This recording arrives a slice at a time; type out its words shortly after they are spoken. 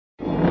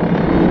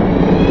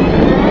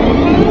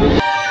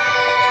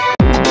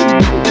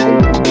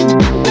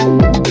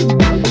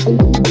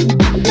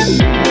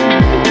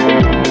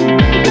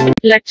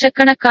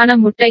லட்சக்கணக்கான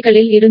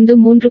முட்டைகளில் இருந்து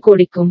 3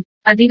 கோடிக்கும்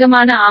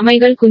அதிகமான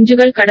ஆமைகள்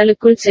குஞ்சுகள்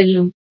கடலுக்குள்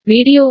செல்லும்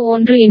வீடியோ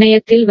ஒன்று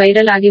இணையத்தில்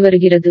வைரல் ஆகி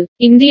வருகிறது.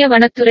 இந்திய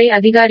வனத்துறை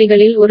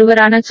அதிகாரிகளில்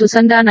ஒருவரான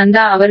சுசந்தா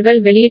நந்தா அவர்கள்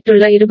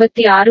வெளியிட்டுள்ள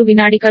 26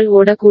 வினாடிகள்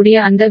ஓடக்கூடிய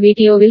அந்த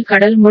வீடியோவில்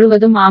கடல்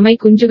முழுவதும் ஆமை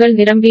குஞ்சுகள்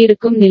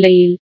நிரம்பியிருக்கும்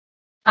நிலையில்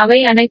அவை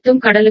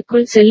அனைத்தும்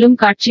கடலுக்குள் செல்லும்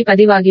காட்சி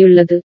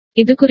பதிவாகியுள்ளது.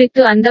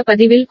 இதுகுறித்து அந்த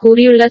பதிவில்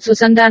கூறியுள்ள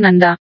சுசந்தா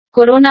நந்தா,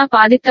 கொரோனா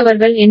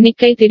பாதித்தவர்கள்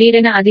எண்ணிக்கை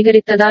திடீரென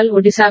அதிகரித்ததால்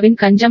ஒடிசாவின்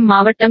கஞ்சம்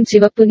மாவட்டம்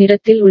சிவப்பு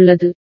நிறத்தில்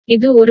உள்ளது.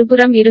 இது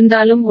ஒருபுறம்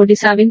இருந்தாலும்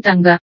ஒடிசாவின்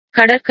தங்கா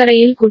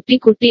கடற்கரையில் குட்டி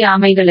குட்டி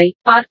ஆமைகளை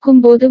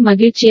பார்க்கும்போது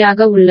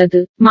மகிழ்ச்சியாக உள்ளது.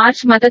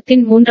 மார்ச்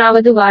மாதத்தின்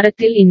 3வது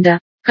வாரத்தில் இந்த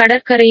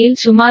கடற்கரையில்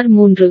சுமார்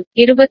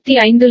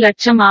 3.25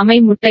 லட்சம் ஆமை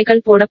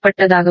முட்டைகள்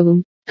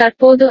போடப்பட்டதாகவும்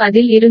தற்போது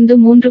அதில் இருந்து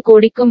 3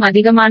 கோடிக்கும்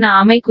அதிகமான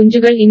ஆமை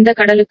குஞ்சுகள் இந்த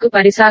கடலுக்கு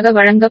பரிசாக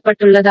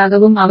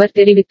வழங்கப்பட்டுள்ளதாகவும் அவர்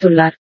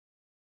தெரிவித்துள்ளார்.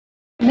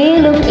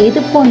 மேலும்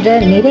இது போன்ற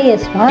நிறைய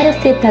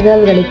சுவாரஸ்ய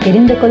தகவல்களை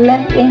தெரிந்து கொள்ள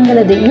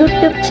எங்களது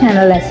யூடியூப்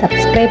சேனலை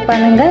சப்ஸ்கிரைப்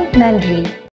பண்ணுங்க. நன்றி.